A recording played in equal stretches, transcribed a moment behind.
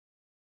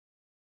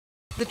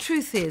The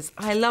truth is,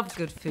 I love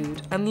good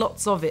food, and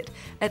lots of it,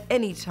 at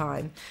any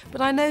time.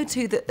 But I know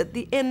too that at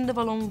the end of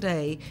a long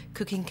day,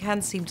 cooking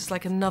can seem just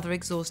like another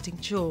exhausting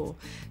chore.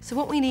 So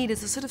what we need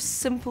is a sort of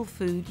simple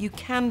food you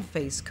can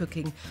face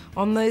cooking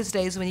on those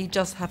days when you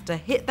just have to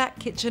hit that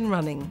kitchen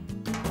running.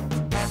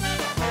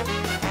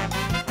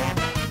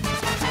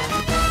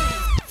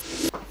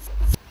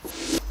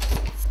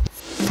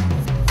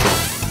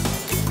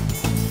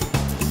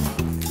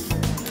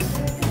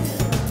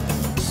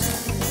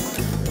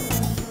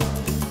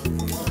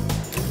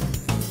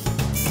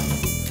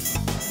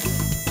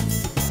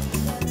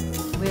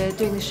 We're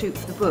doing the shoot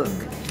for the book.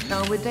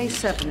 Now we're day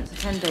 7, it's a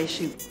 10-day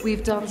shoot.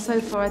 We've done so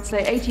far, I'd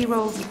say, 80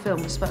 rolls of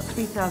film, just about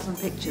 3,000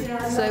 pictures.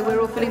 So we're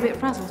all feeling a bit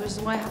frazzled, which is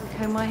why I haven't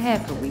combed my hair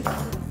for a week.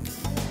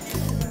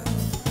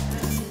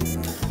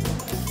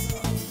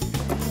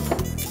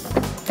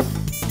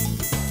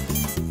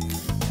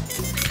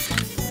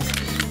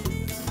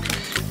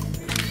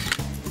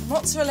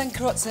 Mozzarella and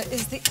carrozza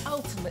is the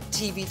ultimate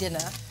TV dinner.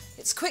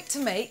 It's quick to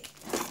make,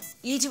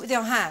 you eat it with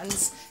your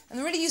hands, and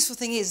the really useful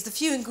thing is the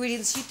few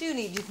ingredients you do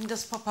need, you can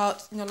just pop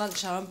out in your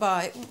lunch hour and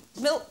buy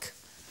milk.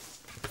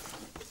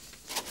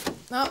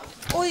 Now,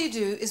 all you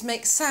do is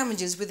make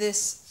sandwiches with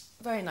this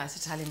very nice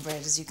Italian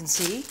bread, as you can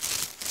see.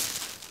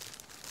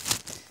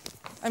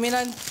 I mean,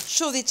 I'm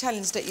sure the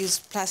Italians don't use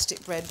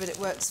plastic bread, but it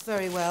works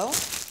very well.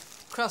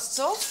 Crusts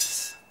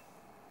off.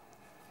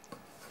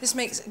 This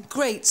makes a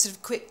great sort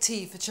of quick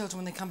tea for children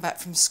when they come back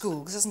from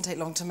school, because it doesn't take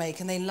long to make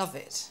and they love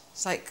it.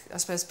 It's like, I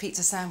suppose,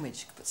 pizza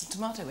sandwich. You could put some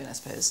tomato in, I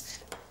suppose.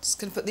 Just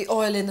going to put the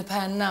oil in the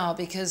pan now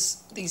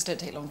because these don't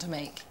take long to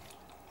make.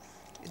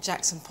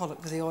 Jackson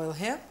Pollock with the oil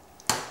here.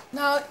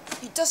 Now,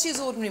 you just use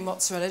ordinary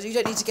mozzarella. You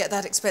don't need to get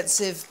that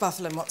expensive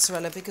buffalo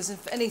mozzarella because,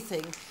 if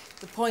anything,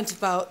 the point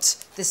about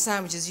this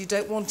sandwich is you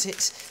don't want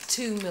it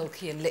too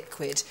milky and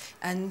liquid,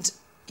 and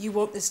you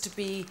want this to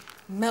be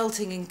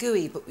melting and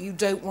gooey, but you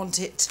don't want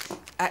it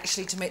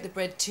actually to make the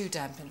bread too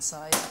damp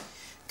inside.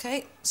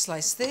 Okay,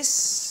 slice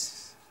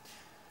this.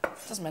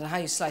 Doesn't matter how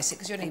you slice it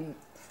because you're only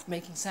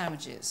making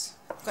sandwiches.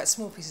 Quite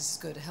small pieces is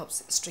good, it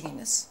helps its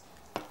stringiness.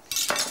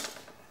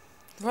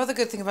 The other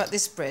good thing about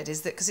this bread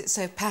is that because it's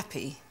so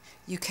pappy,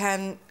 you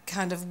can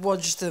kind of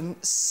wodge them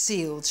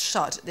sealed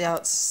shut at the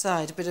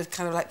outside, a bit of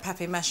kind of like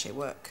papier-mâché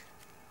work.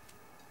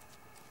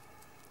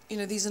 You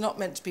know, these are not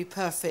meant to be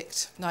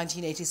perfect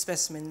 1980s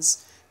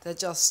specimens. They're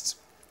just,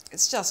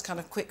 it's just kind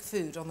of quick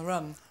food on the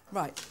run.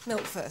 Right,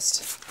 milk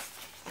first.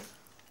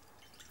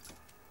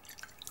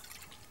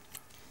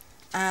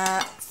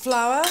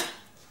 Flour,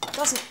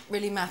 doesn't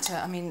really matter,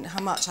 I mean,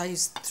 how much. I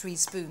use 3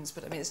 spoons,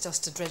 but I mean, it's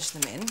just to dredge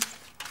them in.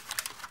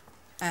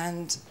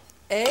 And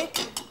egg.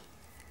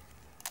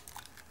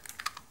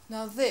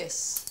 Now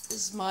this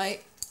is my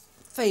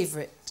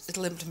favourite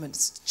little implement.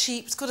 It's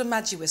cheap, it's called a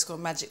magic whisk or a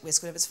magic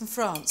whisk, whatever, it's from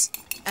France.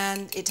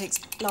 And it takes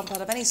lump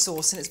out of any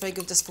sauce, and it's very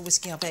good just for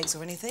whisking up eggs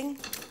or anything.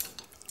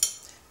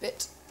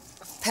 Bit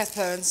of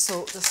pepper and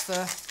salt just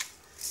for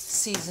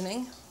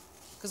seasoning.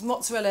 Because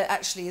mozzarella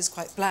actually is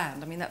quite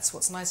bland. I mean, that's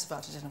what's nice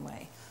about it in a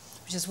way.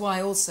 Which is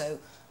why also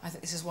I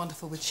think this is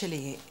wonderful with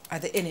chilli,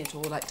 either in it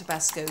or like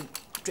Tabasco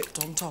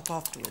dripped on top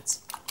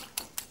afterwards.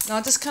 Now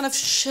I'll just kind of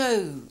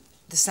show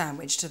the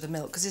sandwich to the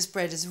milk because this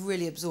bread is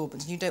really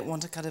absorbent and you don't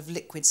want a kind of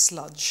liquid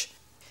sludge.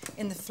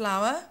 In the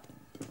flour,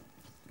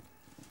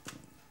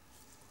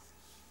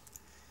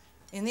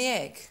 in the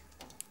egg,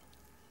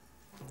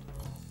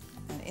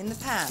 and in the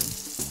pan.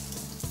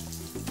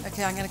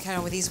 Okay, I'm going to carry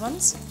on with these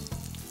ones.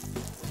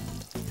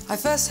 I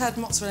first had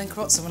mozzarella and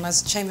carrozza when I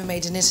was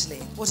chambermaid in Italy.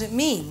 What it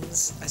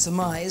means, I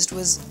surmised,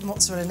 was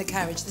mozzarella in a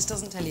carriage. This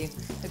doesn't tell you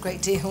a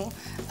great deal,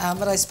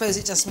 but I suppose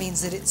it just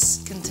means that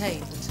it's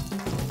contained.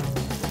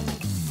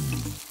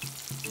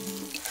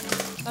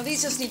 Now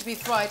these just need to be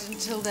fried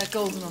until they're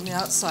golden on the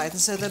outside, and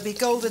so they'll be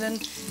golden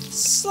and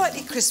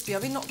slightly crispy. I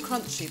mean, not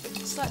crunchy, but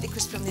slightly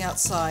crispy on the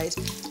outside,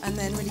 and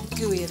then really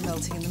gooey and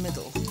melting in the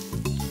middle.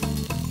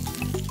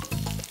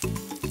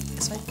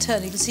 So I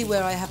turn, you can see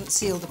where I haven't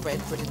sealed the bread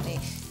brilliantly.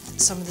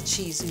 Some of the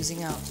cheese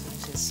oozing out,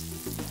 which is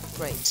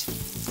great.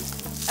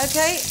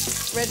 Okay,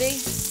 ready?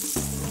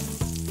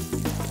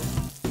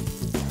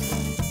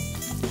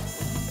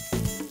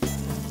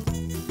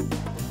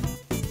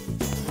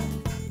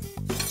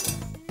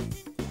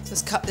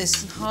 Just cut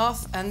this in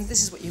half, and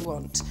this is what you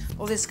want.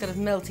 All this kind of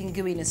melting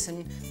gooiness,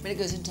 and when it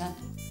goes into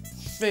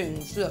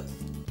spoons, look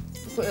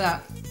at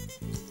that.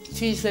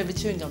 Cheese flavoured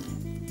chewing gum.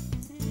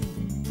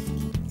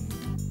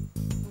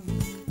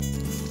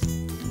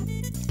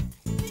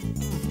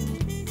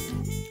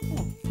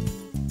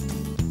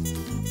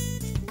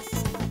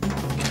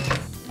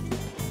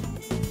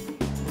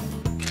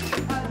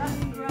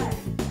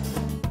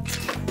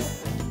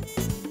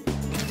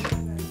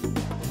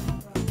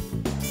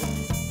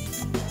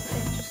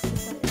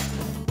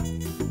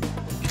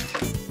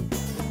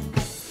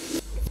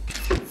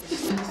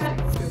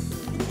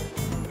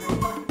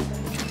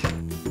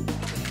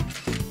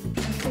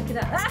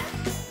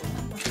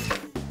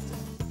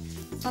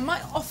 I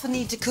might often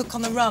need to cook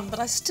on the run, but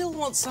I still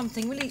want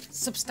something really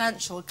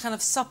substantial, kind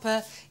of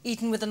supper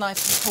eaten with a knife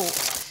and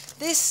fork.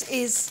 This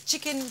is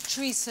chicken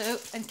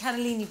chorizo and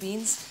cannellini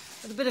beans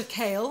with a bit of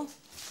kale.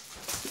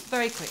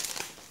 Very quick.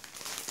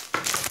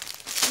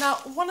 Now,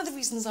 one of the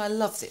reasons I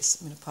love this,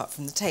 I mean, apart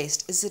from the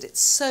taste, is that it's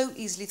so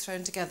easily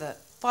thrown together.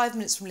 5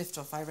 minutes from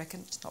liftoff, I reckon.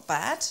 It's not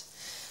bad.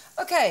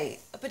 Okay,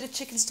 a bit of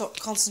chicken stock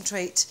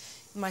concentrate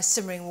in my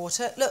simmering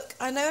water. Look,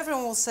 I know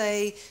everyone will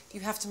say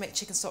you have to make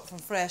chicken stock from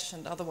fresh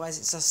and otherwise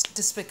it's just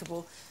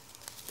despicable.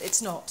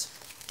 It's not.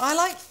 I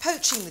like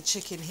poaching the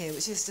chicken here,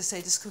 which is to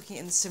say just cooking it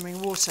in the simmering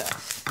water.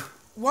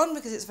 One,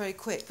 because it's very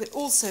quick, but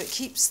also it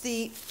keeps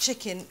the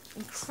chicken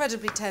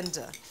incredibly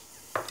tender.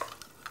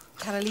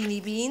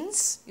 Cannellini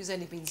beans. Use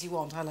any beans you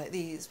want, I like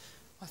these.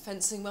 My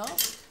fencing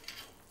mask.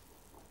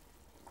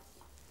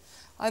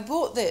 I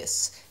bought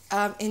this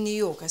in New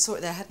York. I saw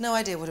it there, I had no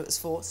idea what it was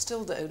for,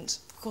 still don't.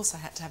 Of course I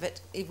had to have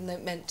it, even though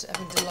it meant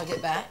having to lug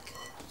it back.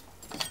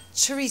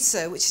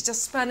 Chorizo, which is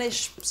just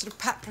Spanish sort of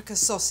paprika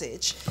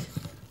sausage.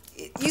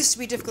 It used to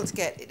be difficult to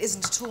get, it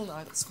isn't at all now,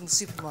 it's from the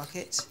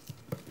supermarket.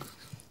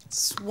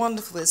 It's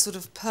wonderful, it's sort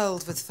of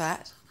pearled with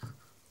fat.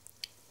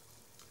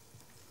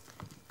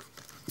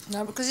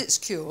 Now, because it's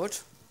cured,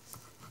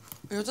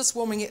 you're just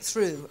warming it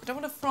through. I don't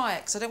want to fry it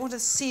because I don't want to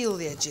seal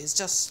the edges,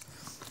 just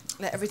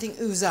let everything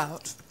ooze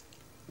out.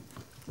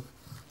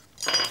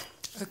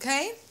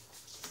 Okay?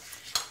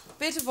 A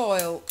bit of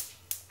oil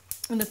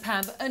in the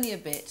pan, but only a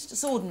bit,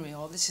 just ordinary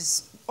oil. This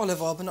is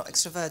olive oil, but not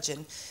extra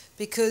virgin,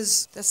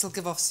 because this will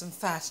give off some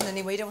fat. And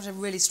anyway, you don't want a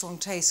really strong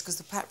taste because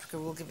the paprika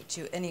will give it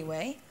to you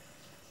anyway.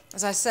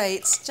 As I say,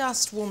 it's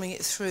just warming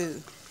it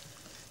through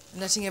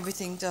and letting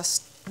everything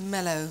just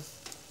mellow.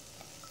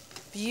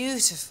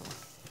 Beautiful.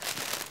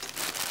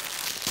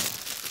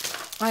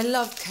 I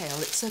love kale.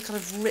 It's so kind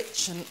of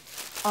rich and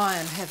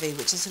iron heavy,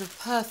 which is sort of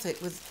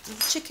perfect with the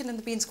chicken and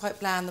the beans quite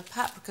bland, the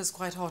paprika's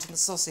quite hot and the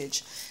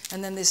sausage,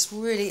 and then this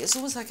really, it's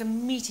almost like a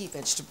meaty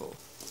vegetable.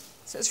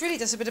 So it's really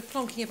just a bit of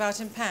plonking about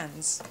in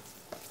pans.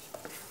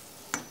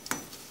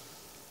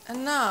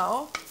 And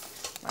now,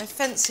 my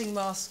fencing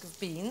mask of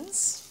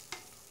beans.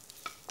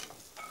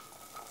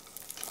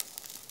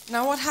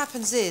 Now what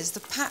happens is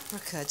the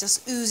paprika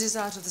just oozes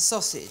out of the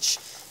sausage,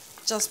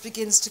 just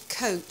begins to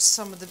coat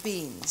some of the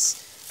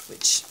beans,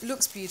 which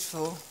looks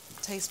beautiful,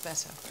 tastes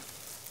better.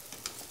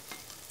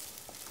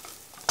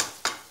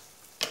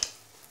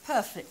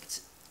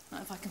 Perfect.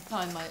 Now if I can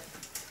find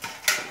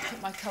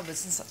put my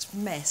cupboards in such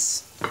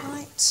mess.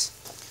 Right.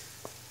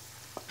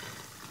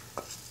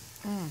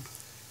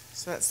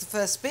 So that's the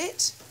first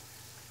bit.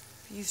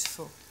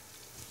 Beautiful.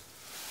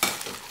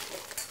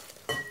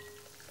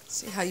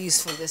 See how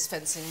useful this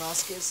fencing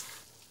mask is.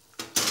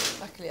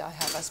 Luckily I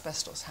have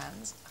asbestos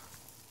hands.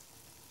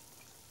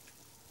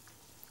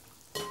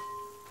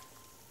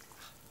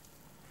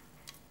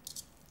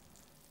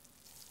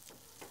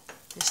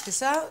 Dish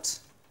this out.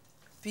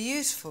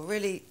 Beautiful,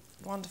 really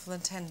wonderful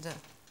and tender.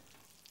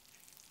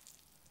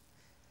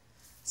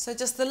 So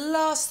just the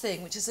last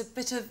thing, which is a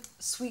bit of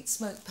sweet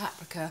smoked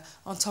paprika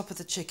on top of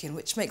the chicken,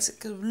 which makes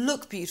it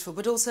look beautiful,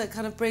 but also it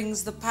kind of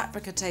brings the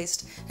paprika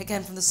taste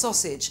again from the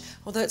sausage.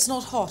 Although it's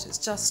not hot, it's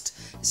just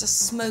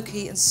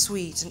smoky and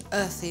sweet and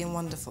earthy and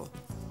wonderful.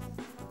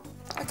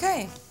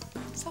 Okay,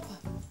 supper.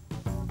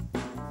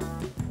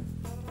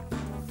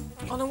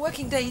 On a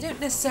working day, you don't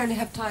necessarily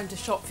have time to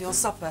shop for your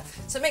supper,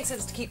 so it makes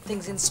sense to keep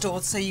things in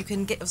store so you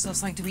can get yourself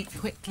something to eat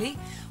quickly.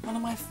 One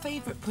of my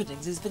favourite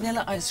puddings is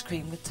vanilla ice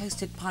cream with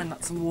toasted pine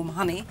nuts and warm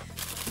honey.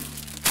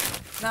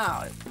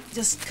 Now,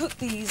 just cook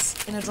these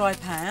in a dry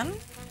pan,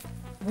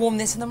 warm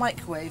this in the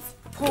microwave,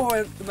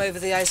 pour them over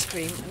the ice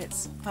cream, and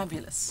it's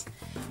fabulous.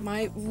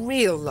 My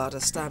real larder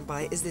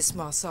standby is this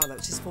marsala,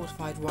 which is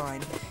fortified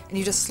wine, and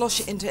you just slosh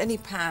it into any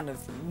pan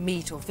of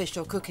meat or fish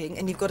you're cooking,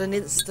 and you've got an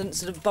instant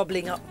sort of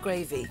bubbling up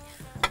gravy.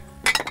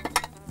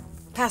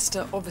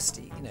 Pasta,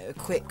 obviously, you know, a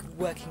quick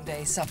working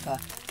day supper.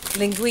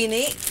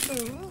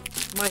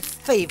 Linguine, my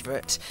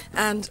favourite,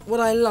 and what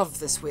I love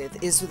this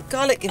with is with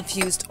garlic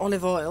infused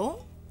olive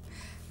oil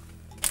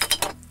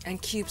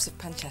and cubes of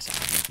pancetta.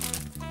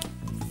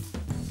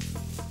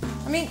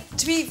 I mean,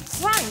 to be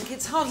frank,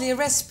 it's hardly a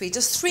recipe,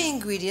 just 3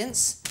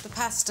 ingredients: the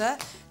pasta,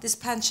 this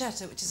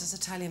pancetta, which is just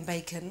Italian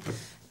bacon,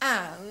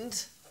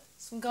 and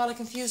some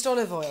garlic-infused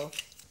olive oil.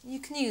 You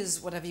can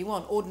use whatever you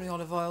want, ordinary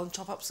olive oil, and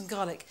chop up some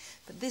garlic,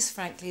 but this,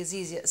 frankly, is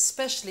easier,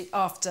 especially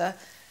after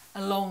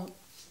a long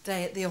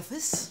day at the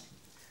office.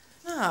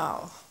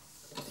 Now,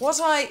 what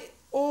I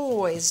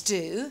always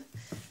do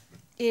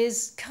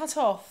is cut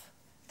off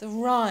the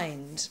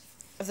rind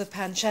of the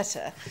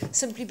pancetta,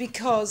 simply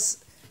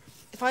because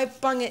if I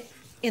bung it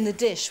in the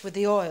dish with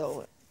the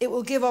oil, it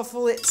will give off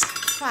all its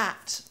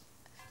fat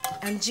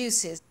and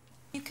juices.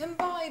 You can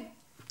buy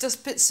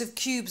just bits of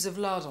cubes of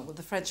lardon, with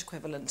the French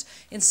equivalent,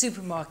 in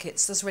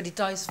supermarkets that's already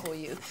diced for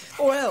you,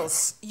 or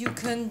else you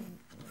can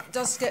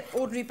just get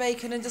ordinary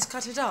bacon and just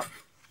cut it up.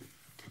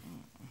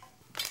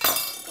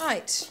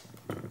 Right.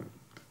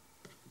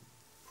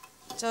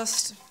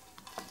 Just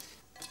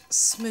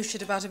smoosh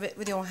it about a bit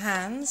with your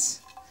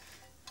hands.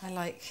 I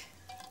like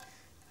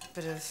a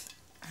bit of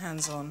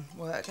hands-on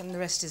work, and the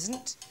rest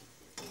isn't.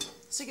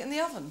 Stick it in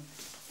the oven.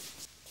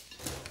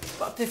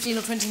 About 15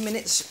 or 20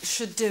 minutes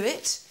should do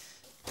it.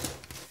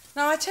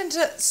 Now I tend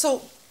to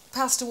salt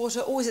pasta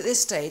water always at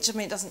this stage. I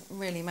mean, it doesn't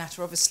really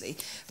matter, obviously,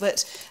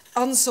 but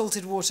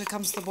unsalted water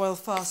comes to the boil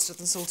faster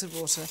than salted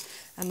water,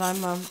 and I'm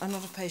not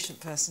a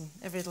patient person.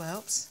 Every little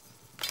helps.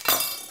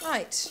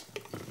 Right.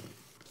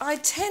 I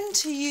tend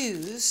to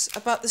use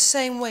about the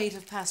same weight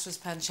of pasta as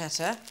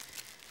pancetta,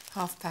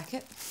 half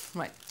packet.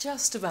 Might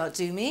just about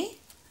do me.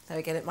 There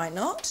again, it might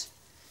not.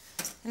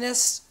 And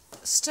just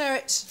stir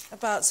it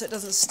about so it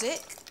doesn't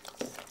stick.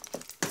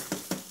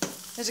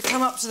 Let it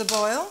come up to the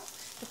boil.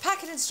 The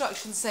packet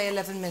instructions say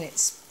 11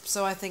 minutes,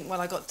 so I think,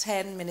 well, I got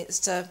 10 minutes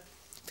to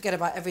forget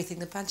about everything.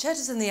 The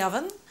pancetta's in the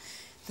oven,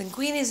 the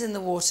linguine is in the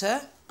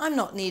water. I'm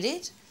not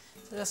needed.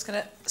 So I'm just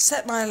going to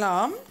set my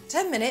alarm.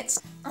 10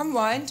 minutes,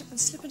 unwind, and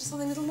slip into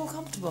something a little more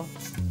comfortable.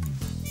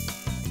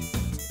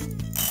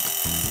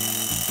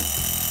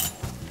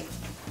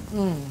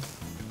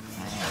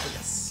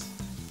 Fabulous.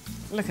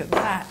 Look at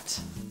that.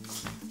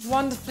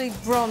 Wonderfully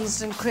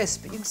bronzed and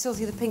crisp, but you can still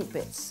see the pink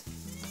bits.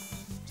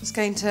 Just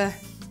going to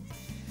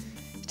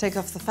take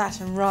off the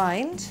fat and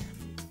rind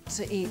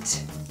to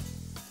eat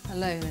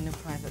alone and in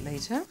private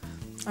later.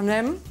 And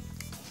then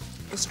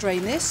we'll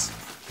strain this.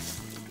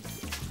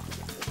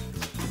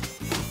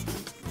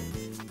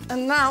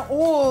 And now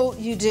all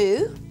you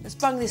do is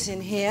bung this in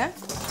here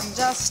and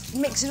just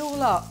mix it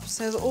all up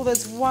so that all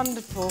those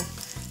wonderful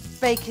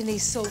bacony,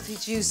 salty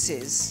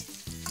juices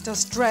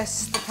just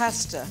dress the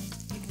pasta.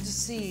 You can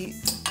just see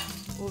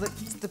all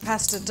the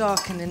pasta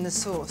darken in the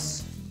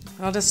sauce.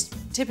 And I'll just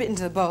tip it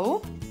into the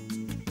bowl.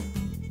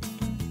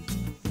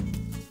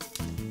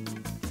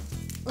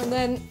 And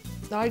then,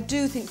 I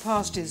do think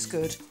pasta is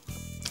good.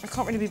 I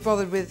can't really be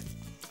bothered with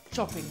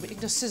chopping, but you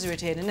can just scissor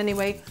it in. And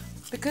anyway,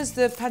 because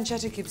the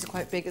pancetta cubes are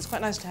quite big, it's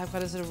quite nice to have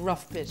quite a sort of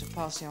rough bit of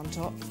parsley on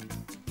top.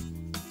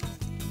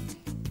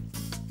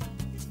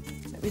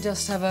 Let me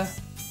just have a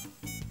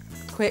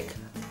quick...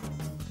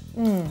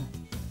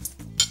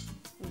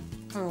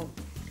 Oh,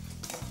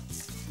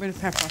 bit of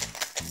pepper.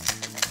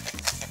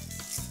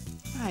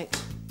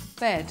 Right,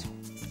 bed,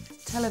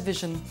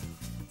 television,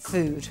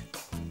 food.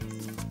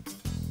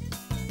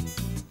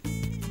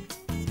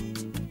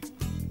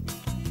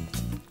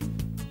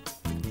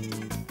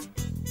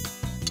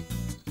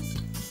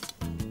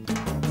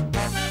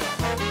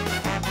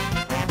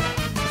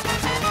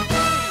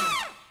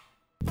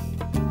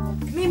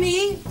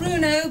 Mimi,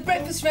 Bruno,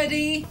 breakfast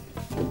ready.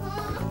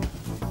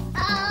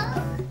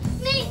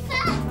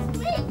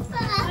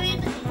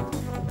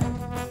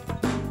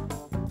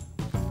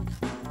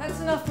 That's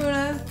enough,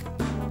 Bruno.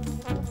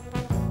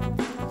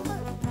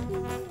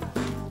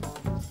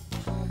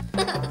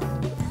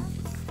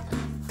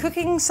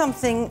 Cooking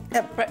something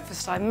at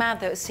breakfast time, mad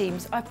though it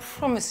seems, I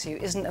promise you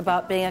isn't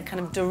about being a kind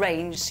of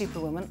deranged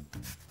superwoman.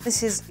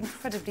 This is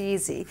incredibly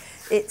easy.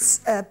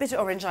 It's bitter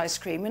orange ice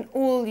cream, and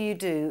all you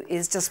do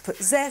is just put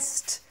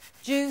zest,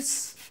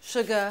 juice,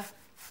 sugar,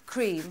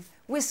 cream,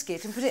 whisk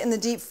it and put it in the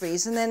deep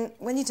freeze, and then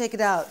when you take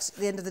it out at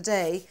the end of the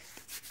day,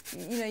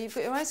 you know, you've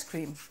got your ice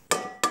cream.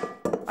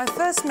 I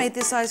first made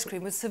this ice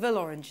cream with Seville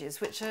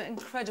oranges, which are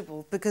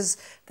incredible because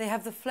they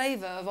have the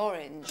flavour of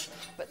orange,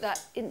 but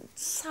that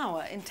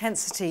sour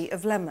intensity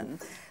of lemon.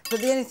 But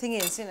the only thing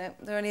is, you know,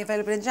 they're only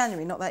available in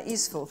January, not that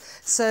useful.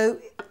 So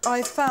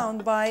I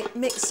found by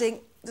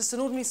mixing just an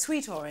ordinary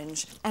sweet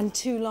orange and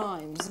 2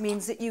 limes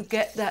means that you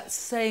get that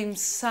same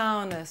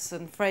sourness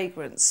and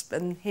fragrance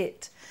and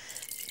hit.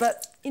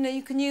 But, you know,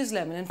 you can use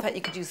lemon. In fact,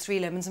 you could use 3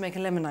 lemons and make a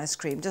lemon ice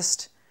cream.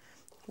 Just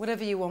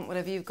whatever you want,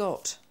 whatever you've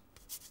got.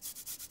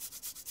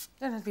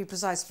 You don't have to be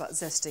precise about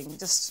zesting,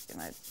 just, you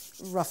know,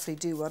 roughly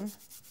do one.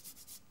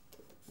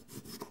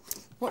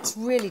 What's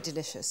really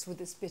delicious with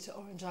this bitter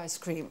orange ice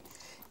cream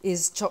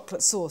is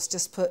chocolate sauce.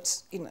 Just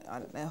put, you know, I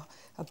don't know,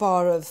 a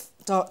bar of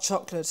dark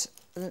chocolate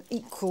and an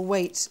equal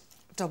weight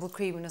double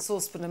cream in a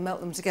saucepan and melt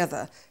them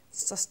together.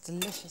 It's just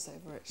delicious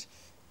over it.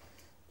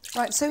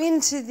 Right, so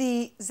into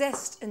the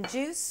zest and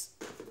juice,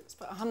 let's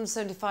put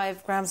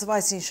 175 grams of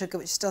icing sugar,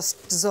 which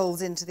just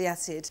dissolves into the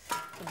acid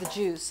of the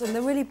juice. And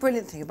the really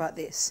brilliant thing about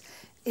this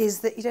is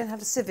that you don't have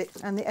to sieve it,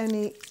 and the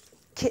only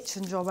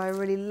kitchen job I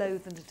really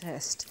loathe and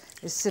detest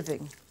is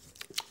sieving.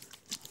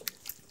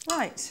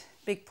 Right,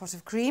 big pot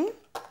of cream.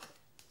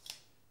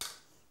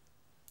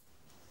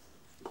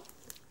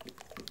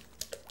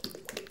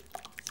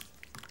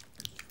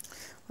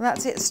 Well,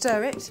 that's it,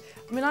 stir it.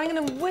 I mean, I'm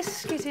going to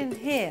whisk it in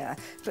here,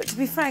 but to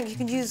be frank, you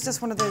can use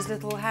just one of those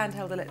little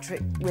handheld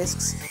electric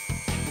whisks.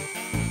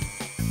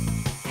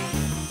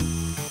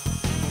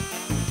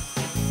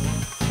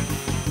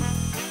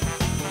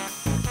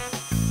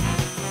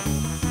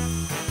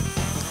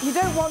 You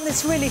don't want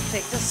this really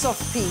thick, just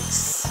soft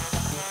peaks.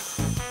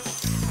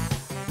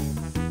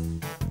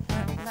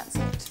 And that's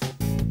it.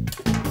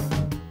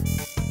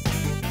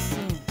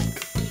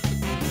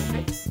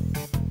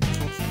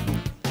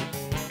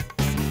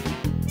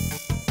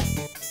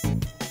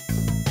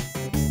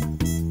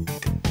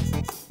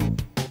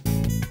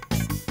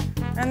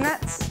 And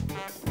that's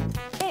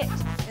it.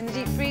 In the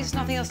deep freeze,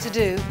 nothing else to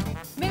do.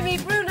 Mimi,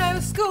 Bruno,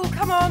 school,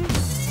 come on.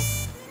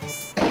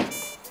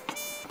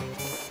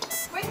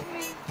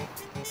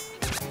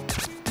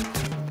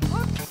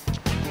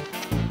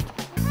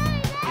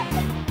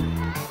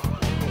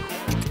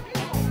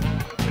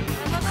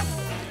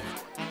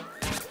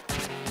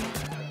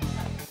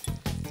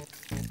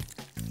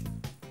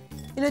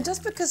 You know,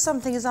 just because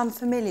something is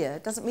unfamiliar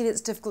doesn't mean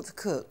it's difficult to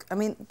cook. I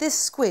mean, this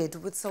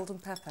squid with salt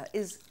and pepper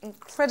is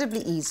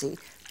incredibly easy,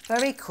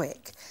 very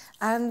quick.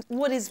 And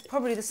what is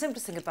probably the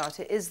simplest thing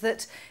about it is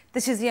that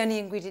this is the only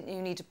ingredient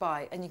you need to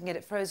buy, and you can get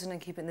it frozen and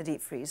keep it in the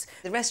deep freeze.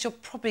 The rest you're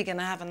probably going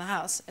to have in the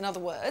house. In other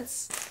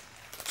words,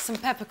 some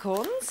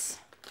peppercorns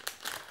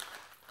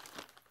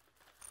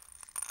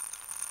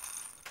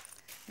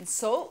and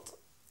salt,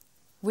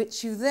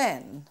 which you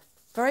then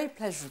very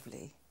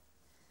pleasurably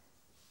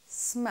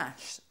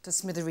smash to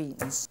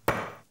smithereens.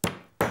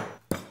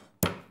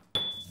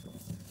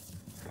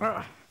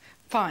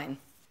 Fine.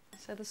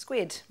 So the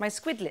squid, my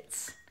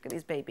squidlets. Look at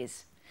these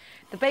babies.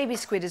 The baby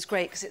squid is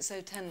great because it's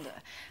so tender.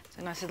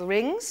 So nice little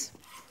rings.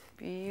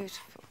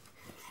 Beautiful.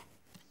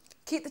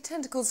 Keep the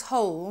tentacles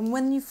whole, and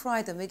when you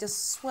fry them, they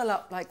just swell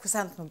up like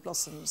chrysanthemum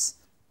blossoms.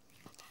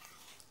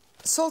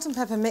 Salt and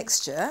pepper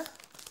mixture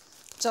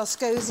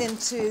just goes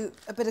into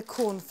a bit of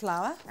corn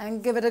flour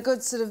and give it a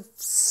good sort of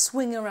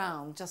swing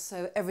around, just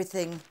so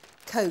everything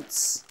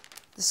coats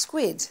the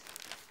squid.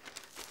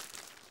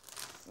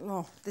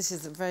 Oh, this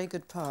is a very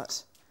good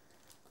part.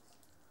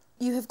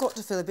 You have got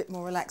to feel a bit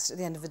more relaxed at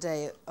the end of the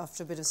day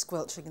after a bit of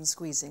squelching and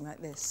squeezing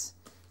like this.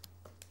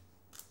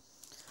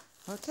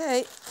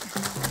 Okay.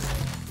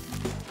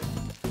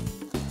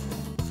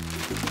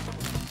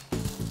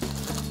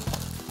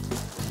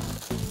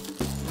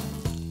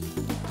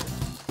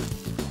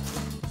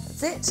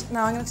 That's it.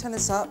 Now I'm going to turn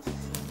this up.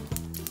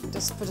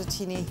 Just put a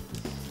teeny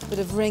bit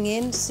of ring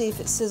in to see if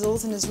it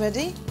sizzles and is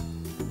ready.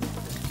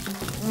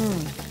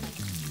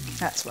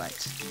 That's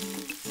right.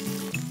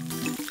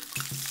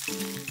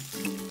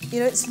 You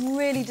know, it's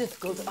really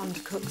difficult to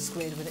undercook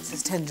squid when it's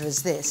as tender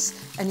as this.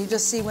 And you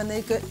just see when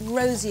they get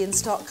rosy and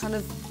start kind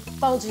of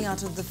bulging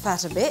out of the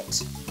fat a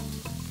bit.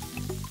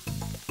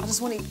 I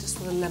just want to eat just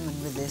with a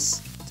lemon with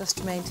this, just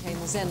to maintain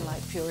the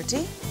zen-like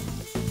purity.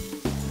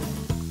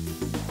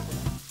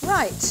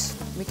 Right,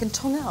 we can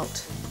tong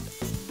out.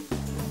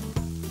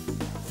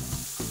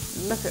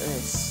 Look at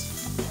this.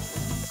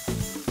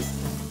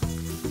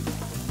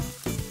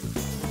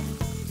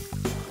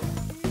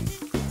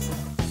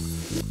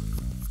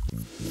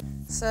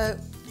 So,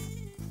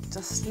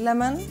 just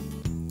lemon,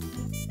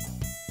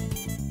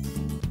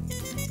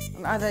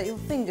 and either your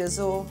fingers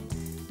or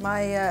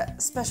my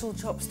special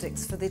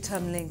chopsticks for the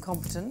eternally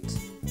incompetent.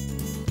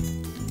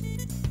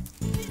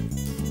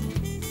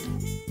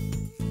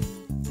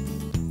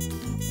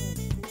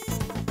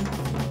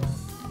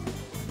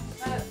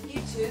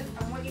 You two,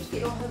 I want you to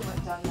get your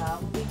homework done now.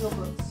 We'll read your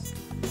books.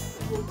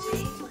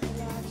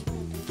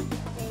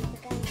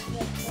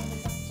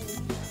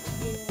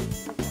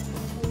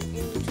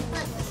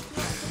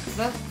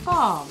 The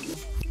farm.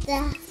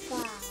 The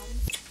farm.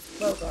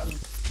 Well done.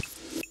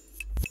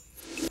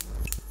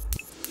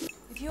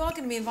 If you are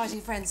going to be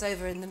inviting friends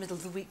over in the middle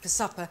of the week for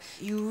supper,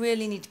 you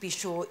really need to be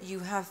sure you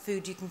have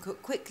food you can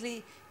cook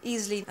quickly,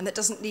 easily, and that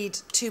doesn't need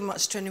too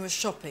much strenuous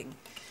shopping.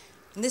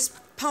 And this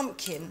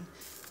pumpkin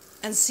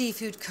and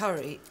seafood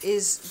curry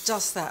is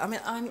just that. I mean,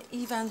 I'm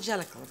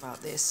evangelical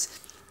about this.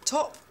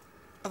 Top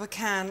of a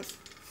can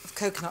of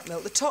coconut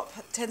milk. The top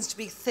tends to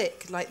be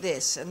thick like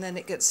this, and then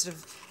it gets sort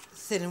of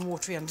thin and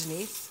watery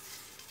underneath.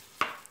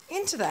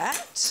 Into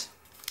that,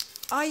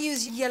 I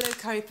use yellow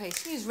curry paste.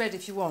 You can use red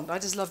if you want. I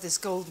just love this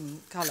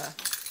golden colour.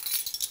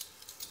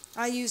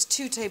 I use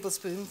 2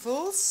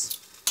 tablespoonfuls.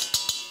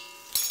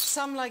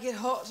 Some like it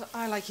hot.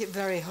 I like it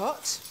very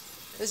hot.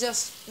 So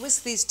just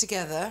whisk these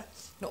together.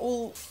 And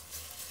all,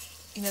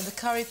 you know, the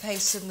curry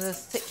paste and the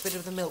thick bit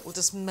of the milk will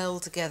just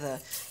meld together.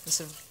 This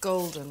sort of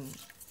golden,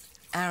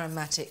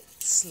 aromatic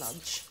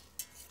sludge.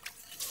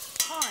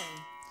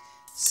 Fine.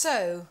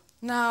 So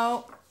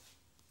now,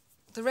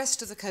 the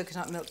rest of the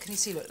coconut milk, can you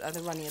see, look,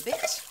 they're running a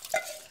bit.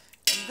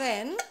 And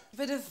then a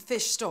bit of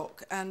fish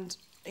stock, and,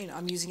 you know,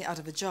 I'm using it out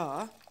of a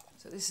jar.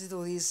 So this is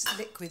all these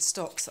liquid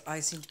stocks that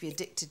I seem to be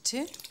addicted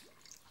to.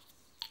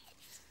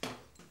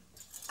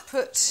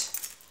 Put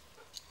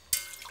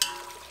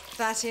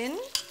that in.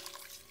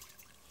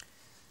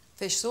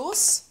 Fish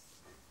sauce.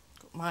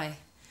 Got my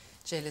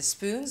jailer's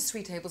spoons,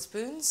 3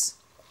 tablespoons.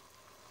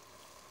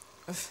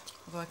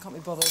 Although I can't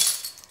be bothered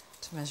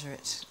to measure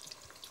it.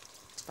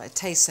 But I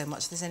taste so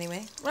much of this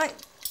anyway. Right,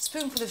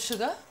 spoonful of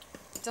sugar,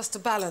 just to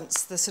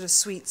balance the sort of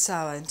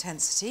sweet-sour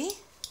intensity.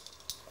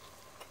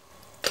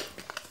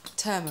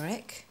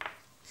 Turmeric.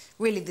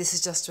 Really, this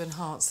is just to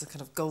enhance the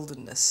kind of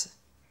goldenness.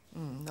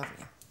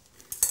 Lovely.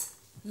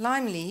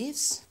 Lime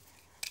leaves,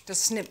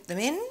 just snip them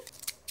in.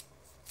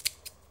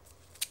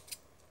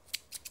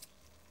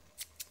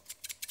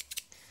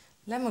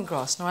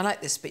 Lemongrass. Now, I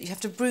like this bit. You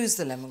have to bruise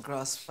the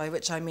lemongrass, by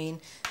which I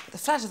mean put the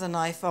flat of the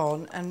knife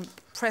on and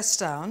press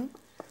down.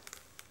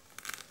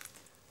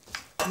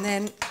 And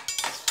then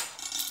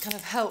kind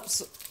of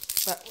helps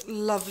that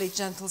lovely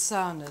gentle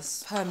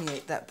sourness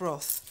permeate that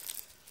broth.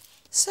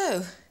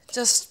 So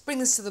just bring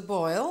this to the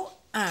boil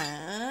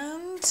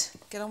and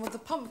get on with the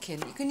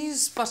pumpkin. You can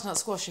use butternut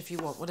squash if you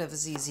want,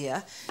 whatever's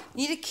easier.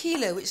 You need 1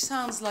 kilo, which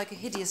sounds like a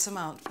hideous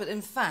amount, but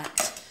in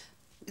fact,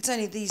 it's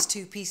only these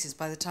 2 pieces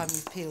by the time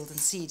you've peeled and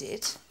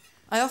seeded.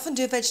 I often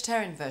do a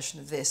vegetarian version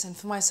of this, and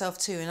for myself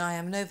too, and I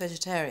am no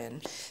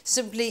vegetarian.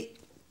 Simply,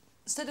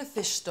 instead of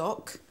fish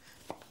stock,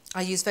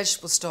 I use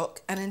vegetable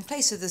stock, and in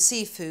place of the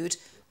seafood,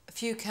 a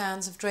few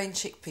cans of drained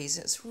chickpeas.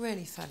 It's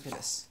really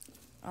fabulous.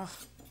 Oh,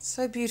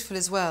 so beautiful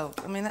as well.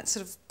 I mean, that's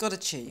sort of got to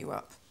cheer you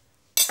up.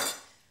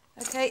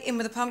 Okay, in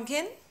with the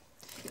pumpkin.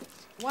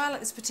 Why I like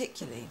this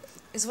particularly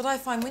is what I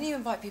find when you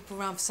invite people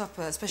around for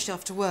supper, especially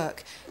after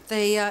work,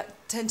 they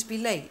tend to be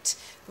late.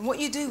 And what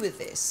you do with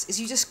this is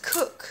you just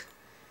cook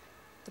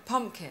the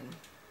pumpkin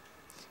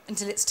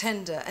until it's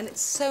tender, and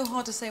it's so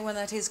hard to say when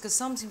that is because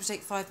some seem to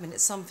take 5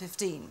 minutes, some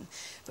 15.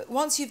 But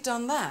once you've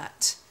done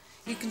that,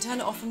 you can turn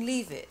it off and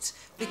leave it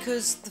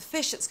because the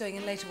fish that's going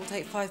in later will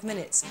take 5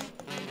 minutes.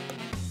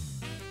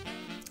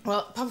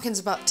 Well, pumpkin's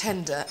about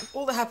tender.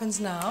 All that happens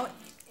now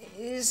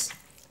is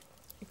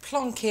you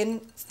plonk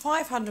in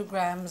 500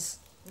 grams,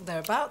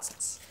 thereabouts.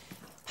 It's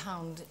a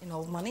pound in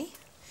old money.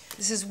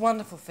 This is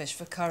wonderful fish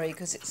for curry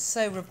because it's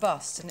so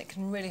robust and it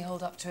can really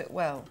hold up to it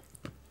well.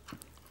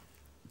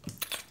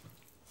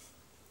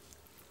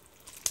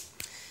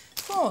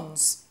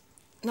 Prawns.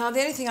 Now,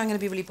 the only thing I'm going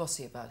to be really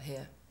bossy about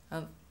here,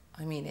 and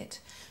I mean it,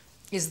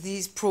 is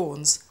these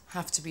prawns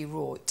have to be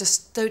raw.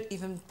 Just don't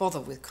even bother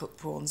with cooked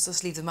prawns.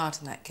 Just leave them out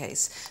in that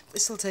case.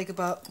 This will take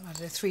about, I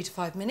don't know, 3 to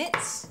 5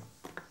 minutes.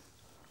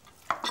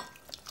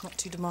 Not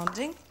too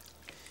demanding.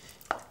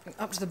 Bring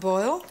up to the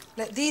boil.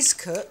 Let these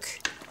cook.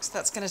 So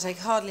that's going to take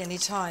hardly any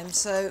time.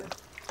 So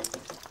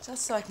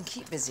just so I can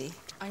keep busy,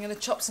 I'm going to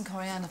chop some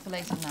coriander for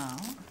later now.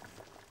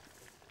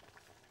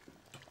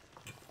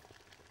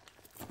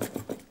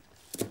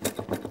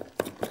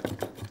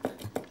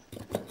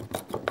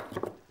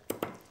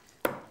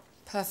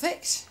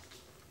 Perfect.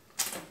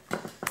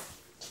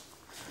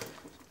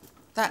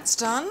 That's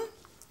done.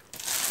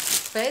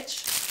 Veg.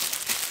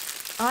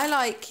 I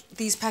like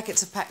these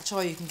packets of pak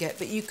choy you can get,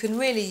 but you can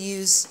really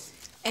use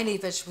any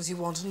vegetables you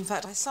want. And in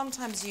fact, I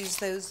sometimes use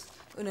those,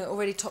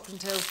 already topped and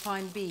tailed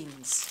fine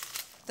beans.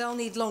 They'll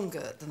need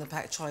longer than the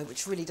pak choy,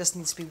 which really just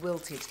needs to be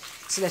wilted.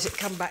 So let it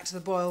come back to the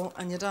boil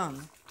and you're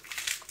done.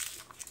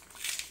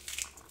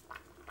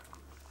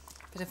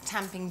 Bit of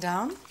tamping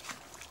down.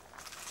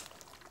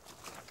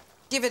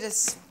 Give it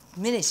a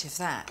minute, if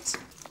that.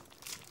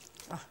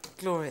 Oh,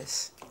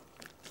 glorious.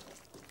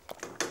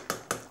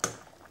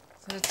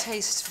 So a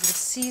taste for the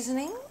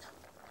seasoning.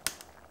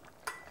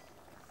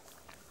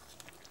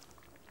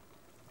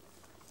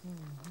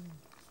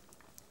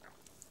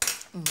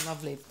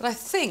 Lovely. But I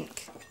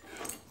think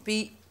it'd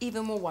be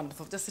even more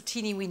wonderful, just a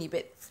teeny weeny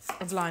bit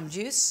of lime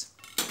juice,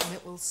 and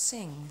it will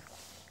sing.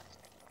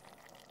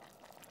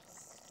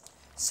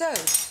 So,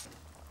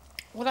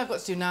 what I've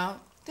got to do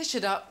now, dish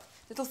it up,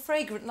 little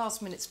fragrant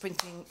last minute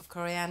sprinkling of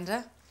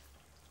coriander.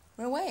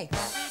 We're away.